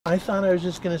I thought I was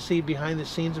just going to see behind the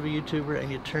scenes of a YouTuber, and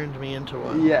you turned me into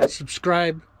one. Yeah.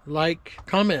 Subscribe, like,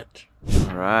 comment.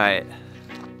 All right.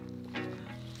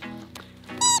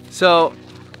 So,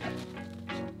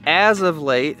 as of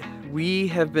late, we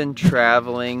have been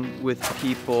traveling with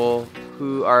people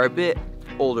who are a bit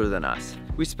older than us.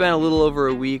 We spent a little over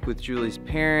a week with Julie's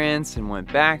parents and went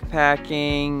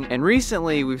backpacking. And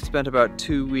recently we've spent about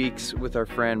 2 weeks with our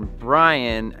friend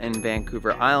Brian in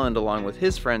Vancouver Island along with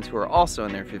his friends who are also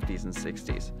in their 50s and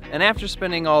 60s. And after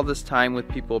spending all this time with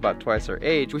people about twice our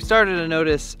age, we started to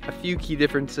notice a few key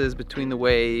differences between the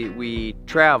way we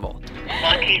travel.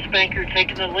 Monkey Spanker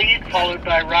taking the lead, followed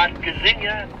by Rod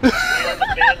Gazinha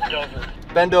and Bend Over.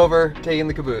 Bend over, taking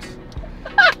the caboose.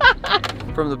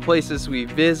 From the places we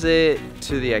visit,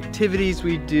 to the activities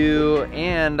we do,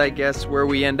 and I guess where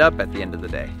we end up at the end of the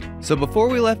day. So before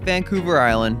we left Vancouver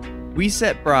Island, we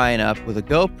set Brian up with a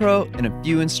GoPro and a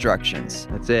few instructions.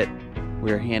 That's it.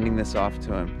 We're handing this off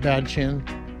to him. Bad chin,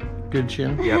 good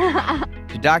chin. Yep.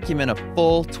 To document a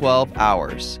full 12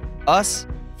 hours. Us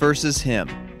versus him.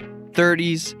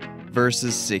 30s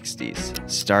versus 60s.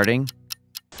 Starting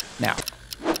now.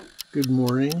 Good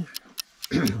morning.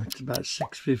 It's about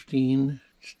 6:15.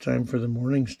 It's time for the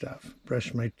morning stuff.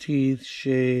 Brush my teeth,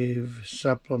 shave,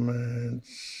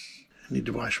 supplements. I need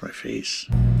to wash my face.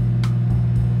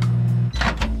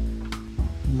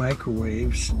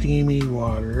 Microwave, steamy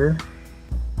water,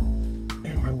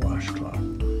 and my washcloth.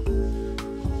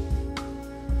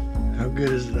 How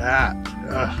good is that?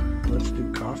 Let's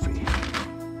do coffee.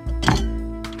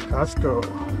 Costco,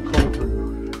 cold brew.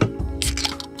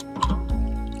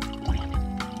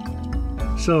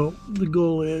 So the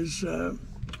goal is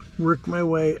work my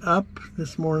way up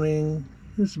this morning.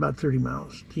 It's about 30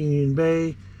 miles to Union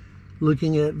Bay,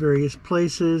 looking at various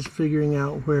places, figuring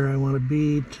out where I want to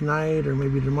be tonight or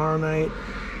maybe tomorrow night,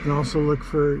 and also look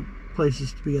for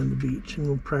places to be on the beach, and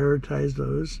we'll prioritize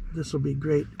those. This will be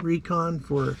great recon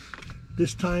for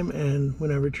this time and when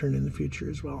I return in the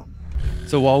future as well.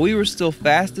 So while we were still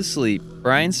fast asleep,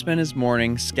 Brian spent his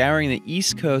morning scouring the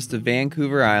east coast of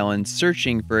Vancouver Island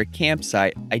searching for a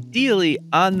campsite, ideally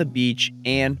on the beach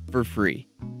and for free.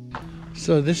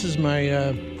 So this is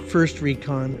my first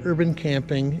recon, urban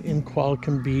camping in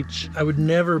Qualicum Beach. I would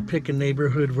never pick a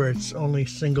neighborhood where it's only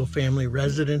single family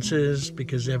residences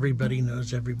because everybody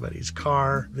knows everybody's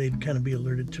car. They'd kind of be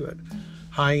alerted to it.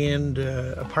 High-end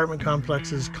apartment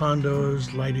complexes,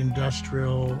 condos, light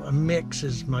industrial, a mix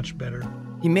is much better.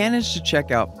 He managed to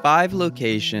check out 5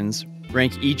 locations,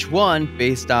 rank each one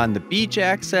based on the beach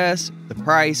access, the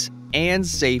price, and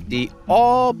safety,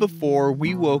 all before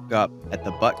we woke up at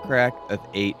the butt crack of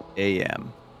 8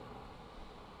 a.m.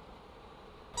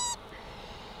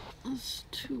 It's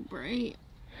too bright.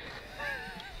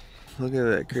 Look at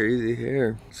that crazy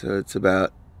hair. So it's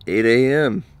about 8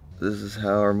 a.m. This is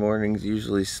how our mornings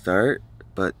usually start,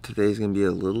 but today's gonna be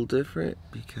a little different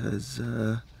because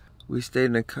we stayed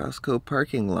in a Costco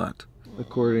parking lot.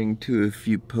 According to a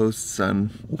few posts on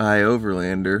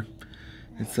iOverlander,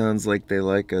 it sounds like they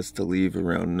like us to leave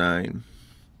around 9.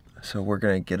 So we're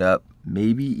gonna get up,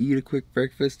 maybe eat a quick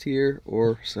breakfast here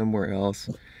or somewhere else,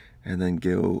 and then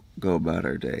go about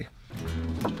our day.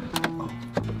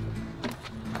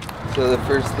 So the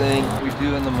first thing we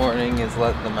do in the morning is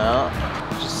let them out.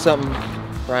 Just something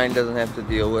Brian doesn't have to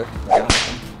deal with.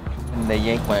 And they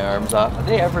yank my arms off.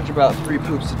 They average about 3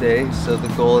 poops a day, so the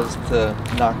goal is to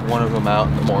knock one of them out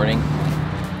in the morning.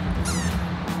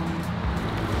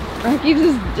 Rocky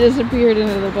just disappeared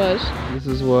into the bush. This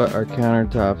is what our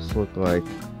countertops look like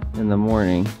in the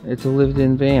morning. It's a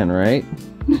lived-in van, right?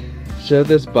 Show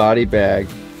this body bag.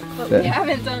 But we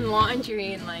haven't done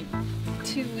laundry in like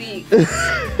 2 weeks.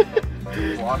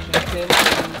 Washington.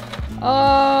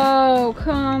 Oh,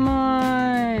 come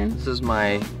on. This is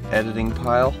my editing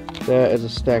pile. That is a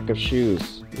stack of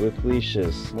shoes with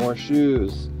leashes. More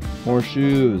shoes. More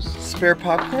shoes. Spare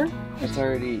popcorn? It's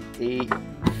already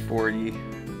 8:40.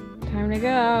 Time to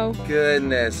go.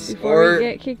 Goodness. Before we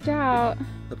get kicked out.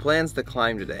 The plan's to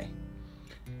climb today.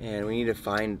 And we need to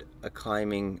find a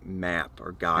climbing map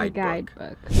or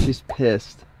guidebook. She's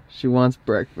pissed. She wants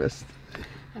breakfast.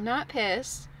 I'm not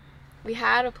pissed. We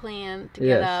had a plan to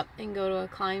get up and go to a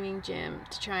climbing gym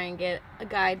to try and get a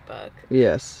guidebook.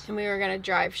 Yes. And we were going to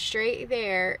drive straight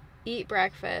there, eat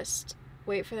breakfast,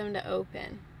 wait for them to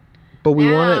open. But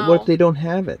we want it. What if they don't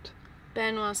have it?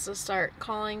 Ben wants to start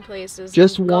calling places.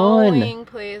 Just one. Going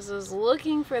places,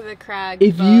 looking for the crag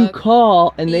If book you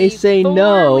call and they say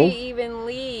no, we even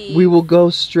leave. We will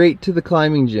go straight to the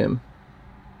climbing gym.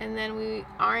 And then we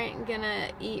aren't going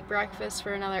to eat breakfast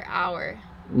for another hour.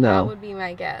 No. That would be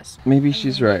my guess. Maybe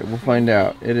she's right. We'll find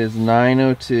out. It is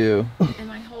 9:02.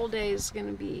 Am I holding is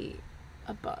gonna be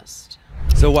a bust.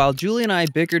 So while Julie and I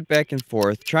bickered back and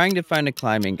forth trying to find a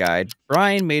climbing guide,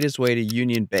 Brian made his way to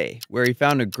Union Bay, where he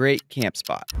found a great camp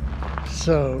spot.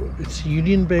 So it's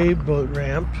Union Bay boat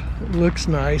ramp. It looks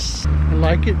nice. I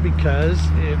like it because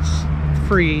it's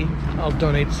free. I'll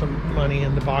donate some money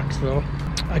in the box though.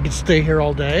 I could stay here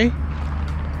all day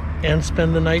and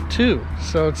spend the night too.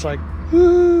 So it's like,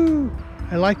 woo!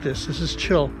 I like this. This is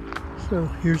chill. So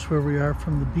here's where we are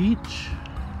from the beach.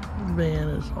 The van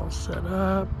is all set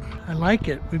up. I like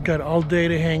it. We've got all day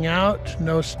to hang out,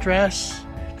 no stress.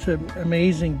 It's an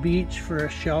amazing beach for a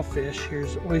shellfish.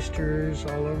 Here's oysters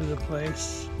all over the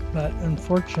place. But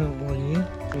unfortunately,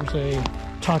 there's a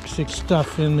toxic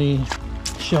stuff in the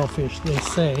shellfish, they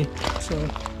say. So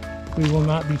we will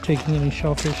not be taking any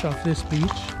shellfish off this beach.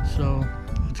 So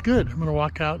it's good. I'm gonna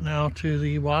walk out now to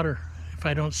the water if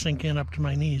I don't sink in up to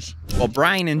my knees. While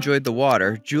Brian enjoyed the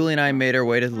water, Julie and I made our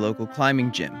way to the local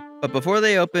climbing gym. But before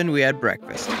they opened, we had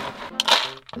breakfast.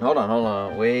 Hold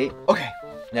on, wait. Okay,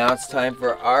 now it's time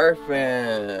for our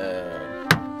friend.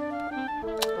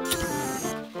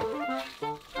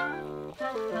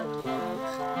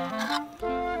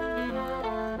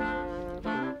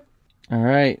 All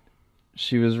right,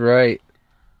 she was right.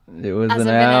 It was Has an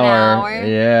it been an hour. hour?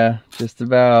 Yeah, just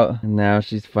about. And now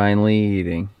she's finally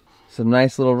eating. Some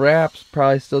nice little wraps,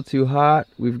 probably still too hot.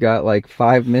 We've got like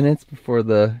 5 minutes before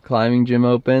the climbing gym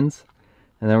opens.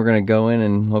 And then we're gonna go in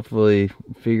and hopefully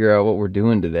figure out what we're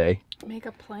doing today. Make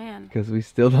a plan. Because we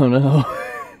still don't know.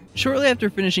 Shortly after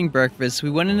finishing breakfast, we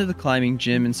went into the climbing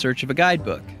gym in search of a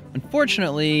guidebook.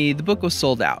 Unfortunately, the book was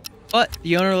sold out. But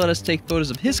the owner let us take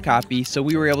photos of his copy, so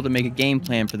we were able to make a game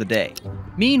plan for the day.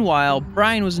 Meanwhile,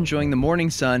 Brian was enjoying the morning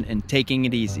sun and taking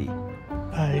it easy.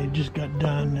 I just got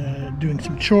done doing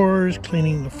some chores,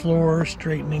 cleaning the floor,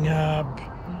 straightening up,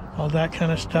 all that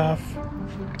kind of stuff.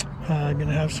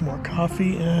 Gonna have some more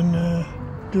coffee and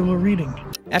do a little reading.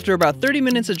 After about 30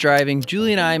 minutes of driving,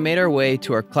 Julie and I made our way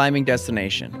to our climbing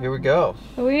destination. Here we go.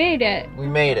 But we made it. We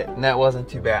made it, and that wasn't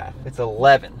too bad. It's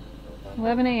 11.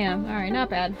 11 a.m. All right, not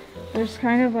bad. There's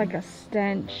kind of like a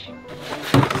stench.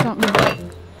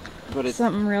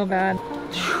 Something real bad.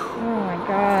 Oh my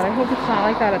god, I hope it's not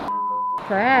like that at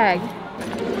Crag.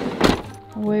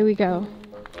 Away we go.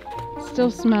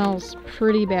 Still smells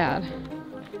pretty bad.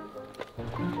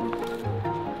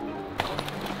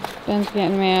 Ben's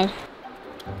getting mad.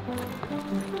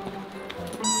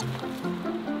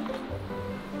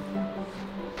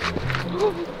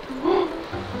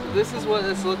 This is what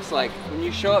this looks like. When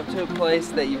you show up to a place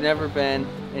that you've never been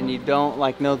and you don't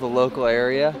know the local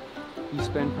area, you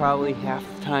spend probably half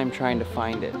the time trying to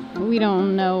find it. We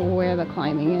don't know where the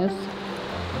climbing is.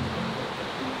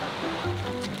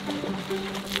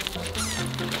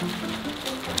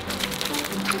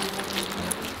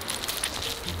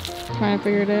 Trying to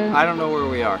figure it out. I don't know where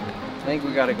we are. I think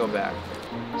we gotta go back.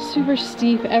 Super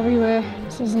steep everywhere.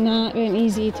 This has not been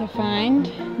easy to find.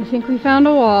 I think we found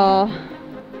a wall.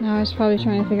 Now I was probably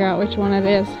trying to figure out which one it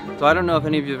is. So I don't know if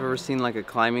any of you have ever seen like a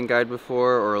climbing guide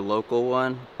before or a local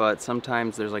one, but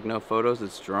sometimes there's like no photos,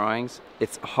 it's drawings.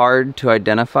 It's hard to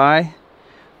identify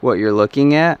what you're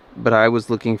looking at, but I was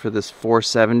looking for this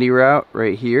 470 route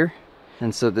right here.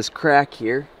 And so this crack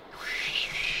here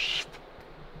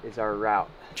is our route.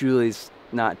 Julie's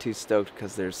not too stoked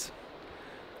because there's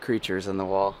creatures on the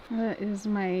wall. That is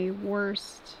my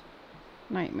worst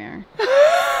nightmare.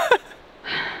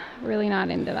 Really not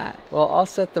into that. Well, I'll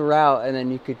set the route and then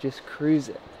you could just cruise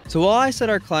it. So while I set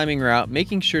our climbing route,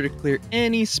 making sure to clear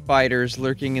any spiders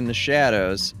lurking in the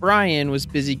shadows, Brian was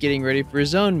busy getting ready for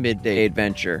his own midday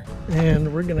adventure.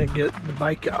 And we're gonna get the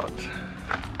bike out.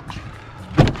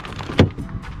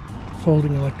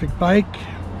 Folding electric bike.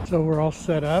 So we're all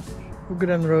set up. We'll go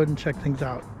down the road and check things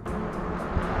out.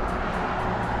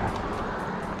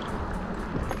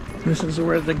 This is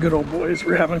where the good old boys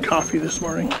were having coffee this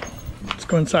morning. Let's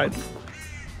go inside.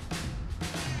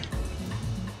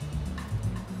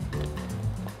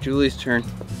 Julie's turn.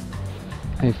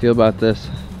 How you feel about this?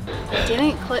 I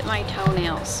didn't clip my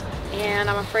toenails, and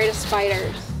I'm afraid of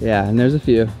spiders. Yeah, and there's a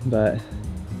few, but...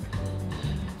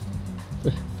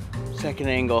 Second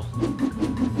angle.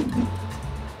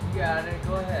 You got it,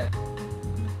 go ahead.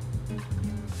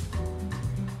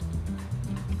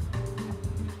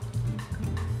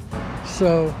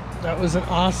 So that was an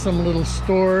awesome little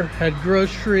store. Had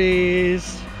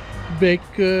groceries,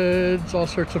 baked goods, all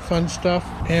sorts of fun stuff.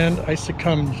 And I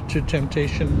succumbed to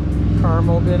temptation.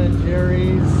 Caramel Ben &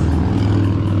 Jerry's,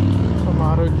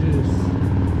 tomato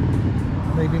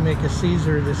juice. Maybe make a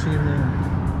Caesar this evening.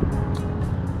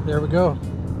 There we go.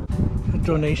 A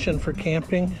donation for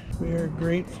camping. We are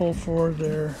grateful for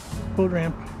their boat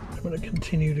ramp I'm going to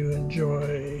continue to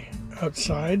enjoy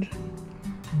outside,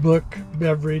 book,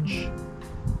 beverage,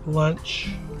 lunch,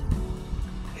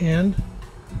 and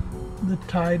the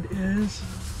tide is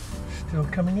still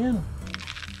coming in.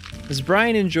 As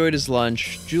Brian enjoyed his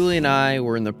lunch, Julie and I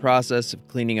were in the process of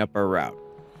cleaning up our route.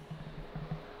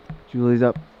 Julie's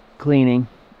up cleaning,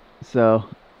 so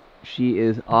she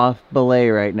is off belay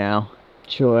right now,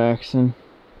 chillaxing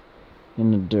in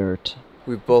the dirt.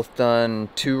 We've both done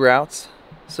 2 routes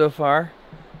so far.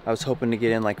 I was hoping to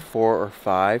get in like 4 or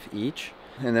 5 each,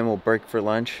 and then we'll break for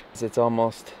lunch. It's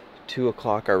almost 2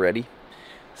 o'clock already,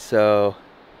 so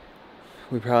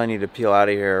we probably need to peel out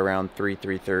of here around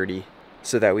 3:30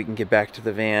 so that we can get back to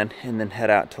the van and then head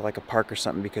out to like a park or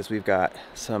something, because we've got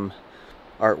some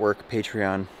artwork,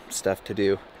 Patreon stuff to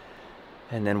do,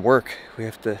 and then work. We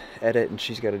have to edit and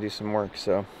she's got to do some work,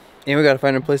 so. And we got to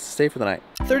find a place to stay for the night.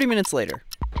 30 minutes later.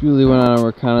 Julie went on a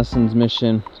reconnaissance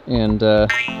mission and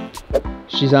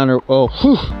she's on her, oh,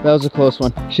 whew, that was a close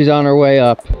one. She's on her way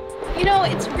up. You know,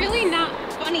 it's really not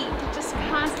funny to just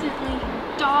constantly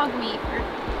dog me for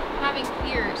having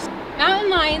fears. Mountain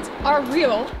lions are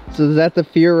real. So is that the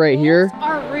fear right here?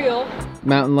 Are real.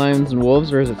 Mountain lions and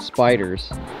wolves, or is it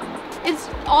spiders? It's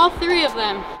all 3 of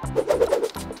them.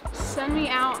 Send me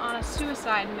out on a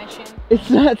suicide mission. It's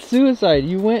not suicide.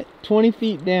 You went 20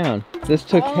 feet down. This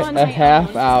took a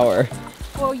half hour.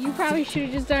 Well, you probably should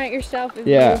have just done it yourself.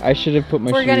 Yeah, I should have put my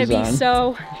shoes on. We're gonna be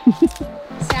so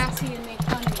sassy and make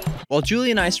fun of me. While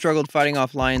Julie and I struggled fighting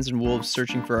off lions and wolves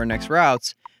searching for our next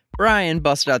routes, Brian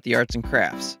busted out the arts and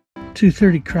crafts.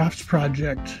 230 crafts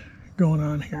project going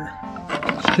on here.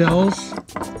 Shells,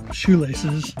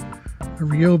 shoelaces, a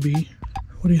ryobi.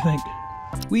 What do you think?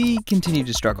 We continue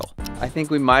to struggle. I think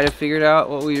we might have figured out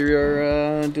what we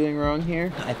were doing wrong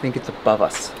here. I think it's above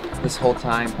us. This whole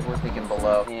time we're thinking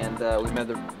below. And we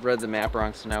read the map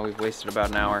wrong, so now we've wasted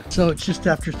about an hour. So it's just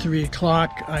after 3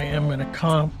 o'clock. I am an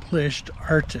accomplished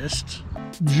artist.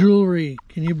 Jewelry,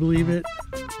 can you believe it?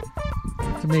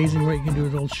 It's amazing what you can do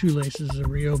with old shoelaces, a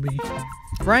ryobi.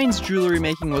 Brian's jewelry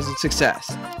making was a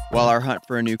success, while our hunt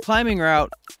for a new climbing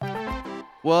route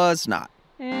was not.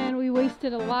 And we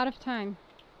wasted a lot of time.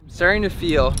 I'm starting to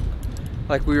feel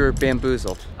like we were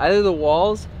bamboozled. Either the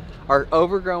walls are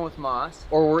overgrown with moss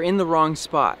or we're in the wrong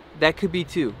spot. That could be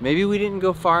too. Maybe we didn't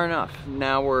go far enough.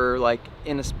 Now we're like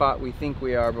in a spot we think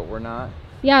we are, but we're not.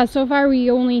 Yeah, so far we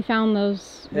only found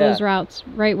those routes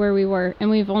right where we were, and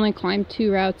we've only climbed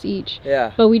 2 routes each.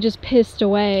 Yeah. But we just pissed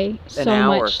away so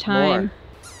much time. More.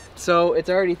 So it's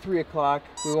already 3 o'clock.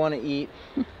 We want to eat.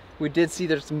 We did see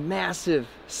there's massive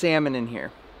salmon in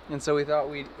here, and so we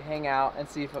thought we'd hang out and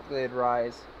see if they'd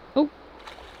rise.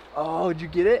 Oh, did you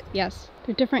get it? Yes.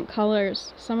 They're different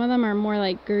colors. Some of them are more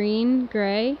like green,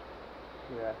 gray,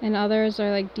 and others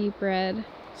are like deep red.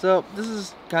 So this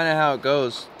is kind of how it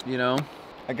goes, you know?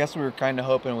 I guess we were kind of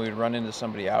hoping we'd run into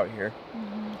somebody out here,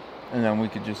 and then we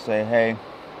could just say, hey.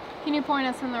 Can you point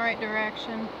us in the right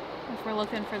direction if we're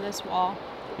looking for this wall?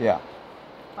 Yeah.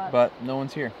 But no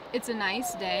one's here. It's a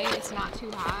nice day. It's not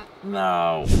too hot.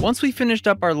 No. Once we finished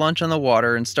up our lunch on the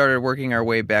water and started working our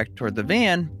way back toward the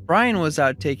van, Brian was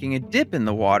out taking a dip in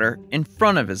the water in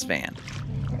front of his van.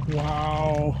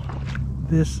 Wow.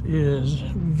 This is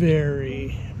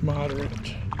very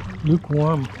moderate.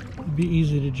 Lukewarm. It'd be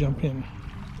easy to jump in.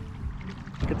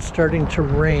 It's starting to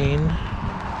rain,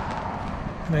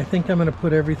 and I think I'm going to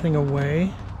put everything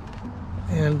away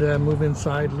and move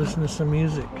inside, listen to some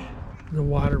music. The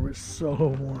water was so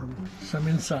warm. So I'm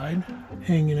inside,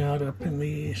 hanging out up in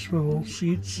the swivel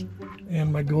seats,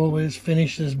 and my goal is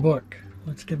finish this book.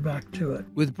 Let's get back to it.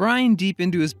 With Brian deep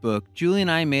into his book, Julie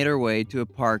and I made our way to a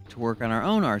park to work on our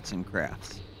own arts and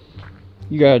crafts.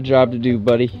 You got a job to do,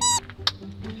 buddy.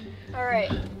 All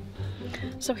right.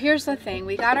 So here's the thing.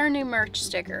 We got our new merch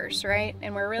stickers, right?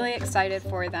 And we're really excited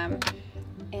for them.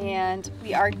 And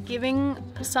we are giving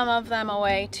some of them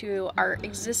away to our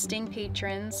existing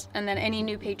patrons and then any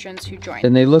new patrons who join.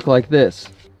 And they look like this.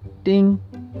 Ding.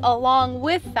 Along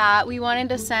with that, we wanted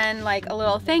to send like a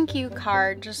little thank you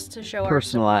card just to show our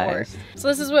support. So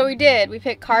this is what we did. We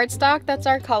picked cardstock, that's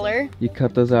our color. You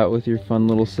cut those out with your fun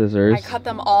little scissors. I cut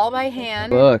them all by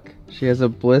hand. Look, she has a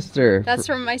blister. That's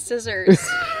from my scissors.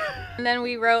 And then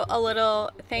we wrote a little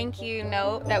thank you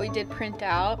note that we did print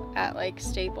out at like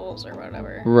Staples or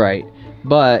whatever. Right,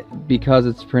 but because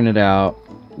it's printed out,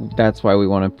 that's why we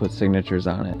want to put signatures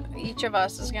on it. Each of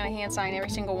us is going to hand sign every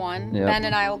single one. Yep. Ben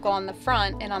and I will go on the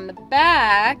front, and on the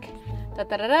back,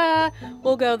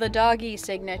 will go the doggy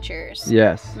signatures.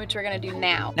 Yes. Which we're going to do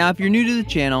now. Now, if you're new to the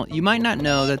channel, you might not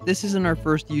know that this isn't our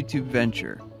first YouTube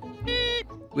venture.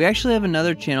 We actually have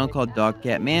another channel called Dog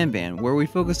Cat Man Van, where we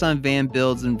focus on van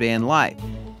builds and van life.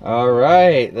 All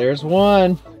right, there's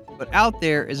one. But out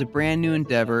there is a brand new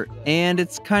endeavor, and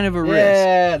it's kind of a risk.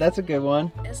 Yeah, that's a good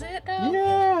one. Is it though?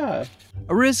 Yeah.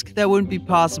 A risk that wouldn't be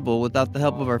possible without the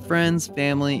help of our friends,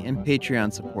 family, and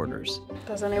Patreon supporters.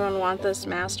 Does anyone want this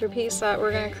masterpiece that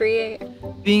we're gonna create?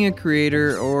 Being a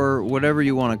creator, or whatever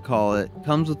you want to call it,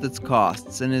 comes with its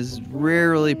costs and is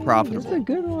rarely profitable. That's a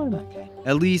good one. Okay.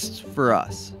 At least for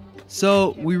us.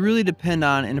 So we really depend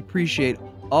on and appreciate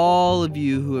all of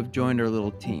you who have joined our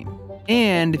little team.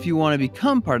 And if you want to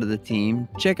become part of the team,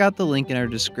 check out the link in our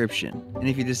description. And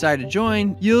if you decide to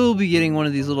join, you'll be getting one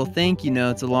of these little thank you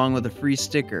notes along with a free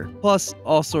sticker, plus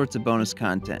all sorts of bonus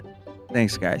content.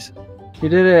 Thanks, guys. You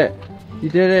did it. You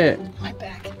did it. My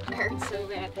back hurts so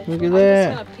bad. Look at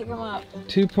that. I'm just gonna pick them up.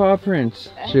 2 paw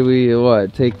prints. Should we,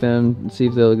 take them and see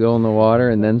if they'll go in the water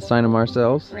and then sign them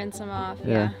ourselves? Rinse them off,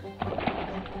 Yeah.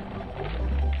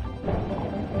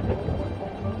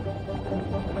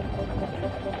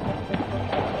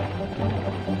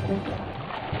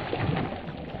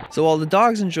 So while the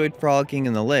dogs enjoyed frolicking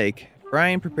in the lake,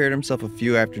 Brian prepared himself a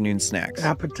few afternoon snacks.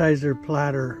 Appetizer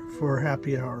platter for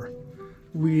happy hour.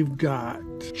 We've got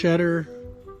cheddar,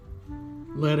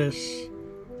 lettuce,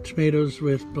 tomatoes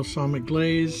with balsamic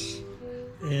glaze,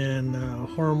 and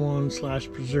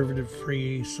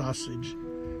hormone/preservative-free sausage.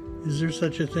 Is there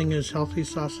such a thing as healthy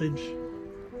sausage?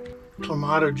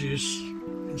 Clamato juice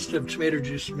instead of tomato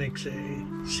juice makes a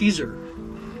Caesar,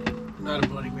 not a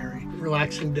Bloody Mary.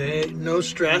 Relaxing day, no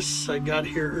stress. I got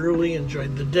here early,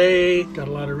 enjoyed the day, got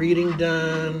a lot of reading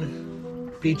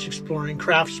done, beach exploring,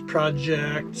 crafts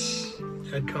projects,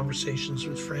 had conversations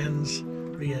with friends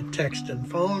via text and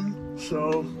phone.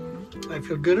 So I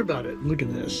feel good about it. Look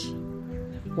at this.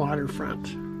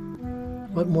 Waterfront.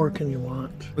 What more can you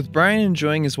want? With Brian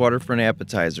enjoying his waterfront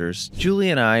appetizers,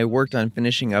 Julie and I worked on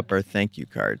finishing up our thank you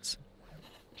cards.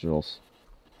 Jules.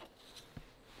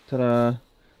 Ta-da!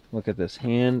 Look at this,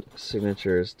 hand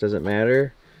signatures. Does it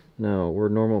matter? No, we're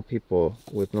normal people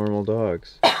with normal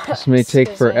dogs. This may take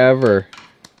forever.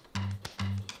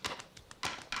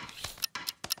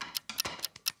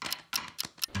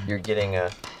 You're getting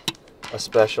a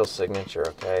special signature,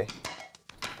 okay?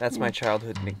 That's my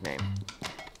childhood nickname.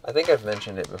 I think I've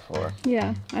mentioned it before.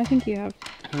 Yeah, I think you have.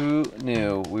 Who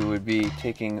knew we would be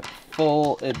taking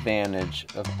full advantage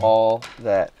of all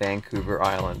that Vancouver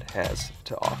Island has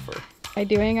to offer? By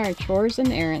doing our chores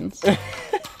and errands.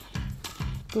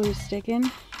 Glue sticking.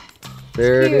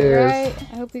 There Cute, it is. Right?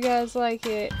 I hope you guys like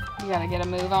it. We gotta get a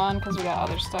move on because we got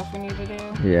other stuff we need to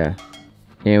do. Yeah.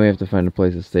 And we have to find a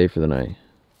place to stay for the night.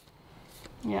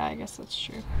 Yeah, I guess that's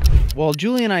true. While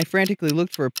Julie and I frantically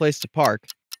looked for a place to park,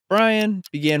 Brian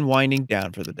began winding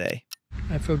down for the day.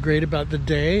 I feel great about the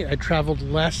day. I traveled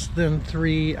less than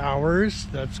 3 hours.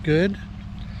 That's good.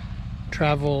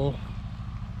 Travel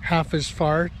half as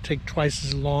far, take twice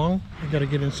as long. I gotta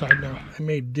get inside now. I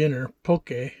made dinner,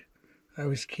 poke. I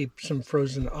always keep some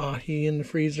frozen ahi in the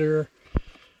freezer.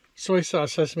 Soy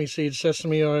sauce, sesame seeds,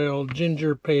 sesame oil,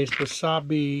 ginger paste,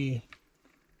 wasabi.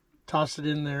 Toss it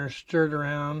in there, stir it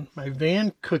around. My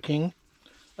van cooking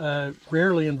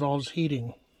rarely involves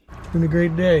heating. It's been a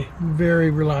great day, very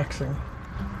relaxing.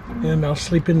 And I'll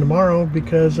sleep in tomorrow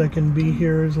because I can be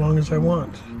here as long as I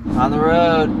want. On the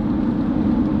road.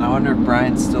 I wonder if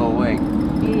Brian's still awake.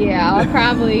 Yeah, I'll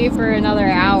probably for another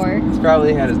hour. He's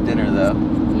probably had his dinner though.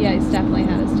 Yeah, he's definitely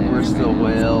had his dinner. We're still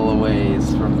well a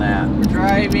ways from that. We're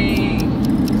driving.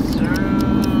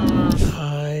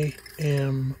 I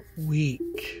am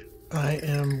weak. I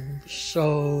am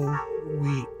so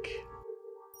weak.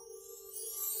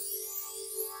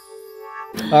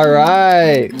 All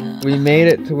right, we made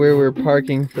it to where we're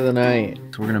parking for the night.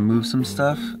 So we're gonna move some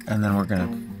stuff and then we're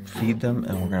gonna feed them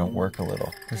and we're gonna work a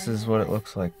little. This is what it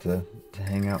looks like to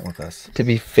hang out with us. To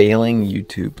be failing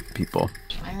YouTube people.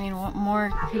 I mean, what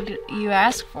more could you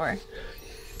ask for?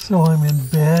 So I'm in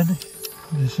bed.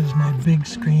 This is my big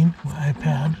screen, my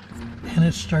iPad, and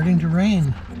it's starting to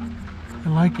rain. I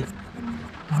like it.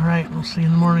 All right, we'll see you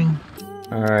in the morning.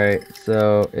 All right,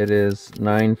 so it is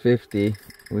 9:50.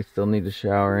 We still need to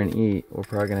shower and eat. We're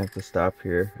probably gonna have to stop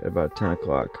here at about 10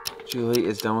 o'clock. Julie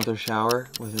is done with her shower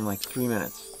within like 3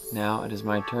 minutes. Now it is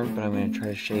my turn, but I'm gonna try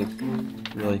to shave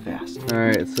really fast. All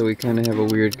right, so we kind of have a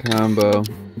weird combo.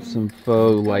 Some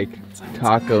faux like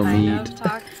taco meat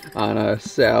on a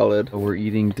salad. We're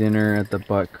eating dinner at the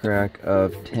butt crack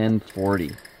of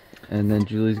 10:40. And then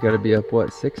Julie's gotta be up,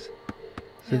 what, 6?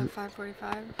 Yeah,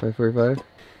 5:45. 5:45?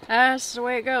 That's the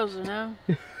way it goes, you know?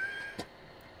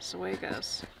 That's the way it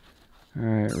goes.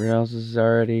 Alright, Riles is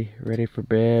already ready for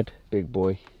bed. Big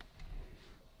boy.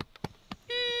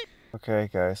 Okay,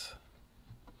 guys.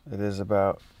 It is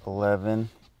about 11:21.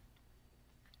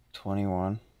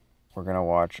 We're gonna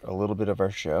watch a little bit of our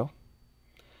show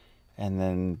and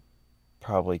then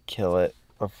probably kill it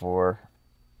before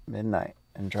midnight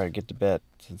and try to get to bed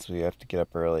since we have to get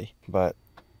up early. But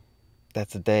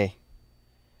that's a day.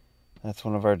 That's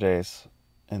one of our days.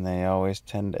 And they always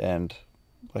tend to end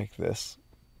like this.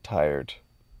 Tired,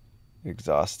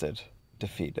 exhausted,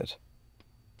 defeated.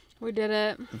 We did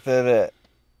it. Did it.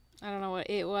 I don't know what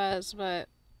it was, but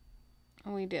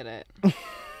we did it.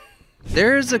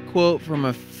 There's a quote from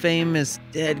a famous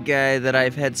dead guy that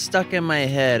I've had stuck in my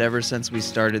head ever since we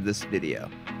started this video.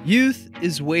 Youth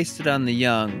is wasted on the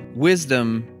young.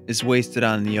 Wisdom is wasted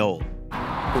on the old.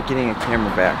 We're getting a camera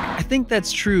back. I think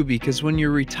that's true because when you're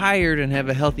retired and have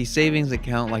a healthy savings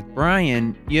account like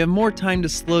Brian, you have more time to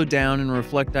slow down and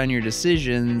reflect on your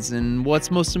decisions and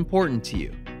what's most important to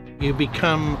you. You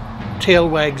become tail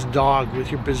wags dog with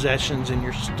your possessions and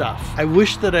your stuff. I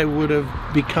wish that I would have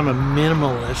become a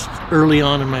minimalist early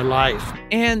on in my life.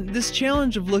 And this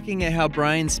challenge of looking at how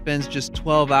Brian spends just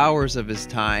 12 hours of his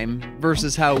time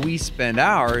versus how we spend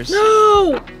ours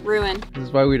Ruin. This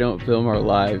is why we don't film our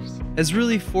lives. Has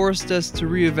really forced us to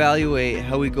reevaluate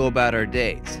how we go about our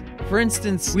days. For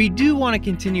instance, we do want to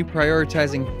continue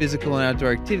prioritizing physical and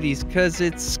outdoor activities because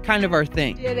it's kind of our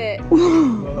thing. Did it.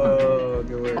 Whoa,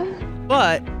 good work.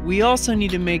 But we also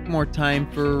need to make more time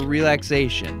for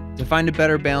relaxation, to find a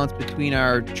better balance between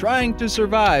our trying to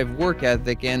survive work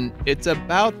ethic and it's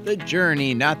about the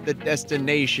journey, not the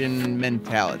destination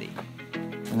mentality.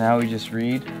 And now we just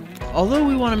read. Although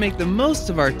we want to make the most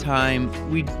of our time,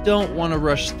 we don't want to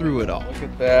rush through it all. Look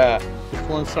at that.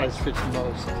 One size fits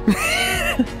most.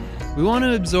 We want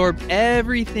to absorb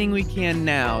everything we can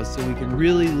now so we can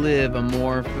really live a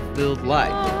more fulfilled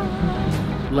life.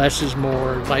 Less is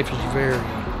more. Life is very,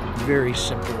 very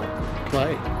simple.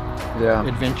 Play. Yeah.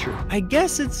 Adventure. I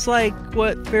guess it's like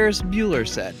what Ferris Bueller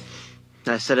said.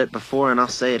 I said it before and I'll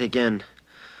say it again.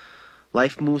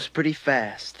 Life moves pretty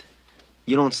fast.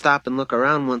 You don't stop and look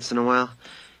around once in a while,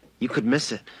 you could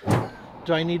miss it.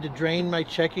 Do I need to drain my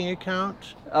checking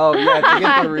account? Oh, yeah, to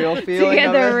get the real feeling get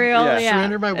of the it? real, yeah.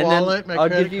 Surrender my And then wallet, my I'll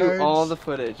credit give you cards? all the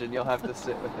footage and you'll have to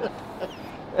sit with it.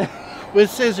 With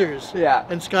scissors. Yeah.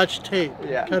 And scotch tape.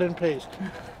 Yeah. Cut and paste.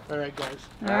 All right, guys.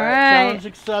 All right. Challenge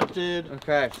accepted.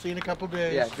 Okay. See you in a couple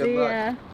days. Yeah, good See luck. ya.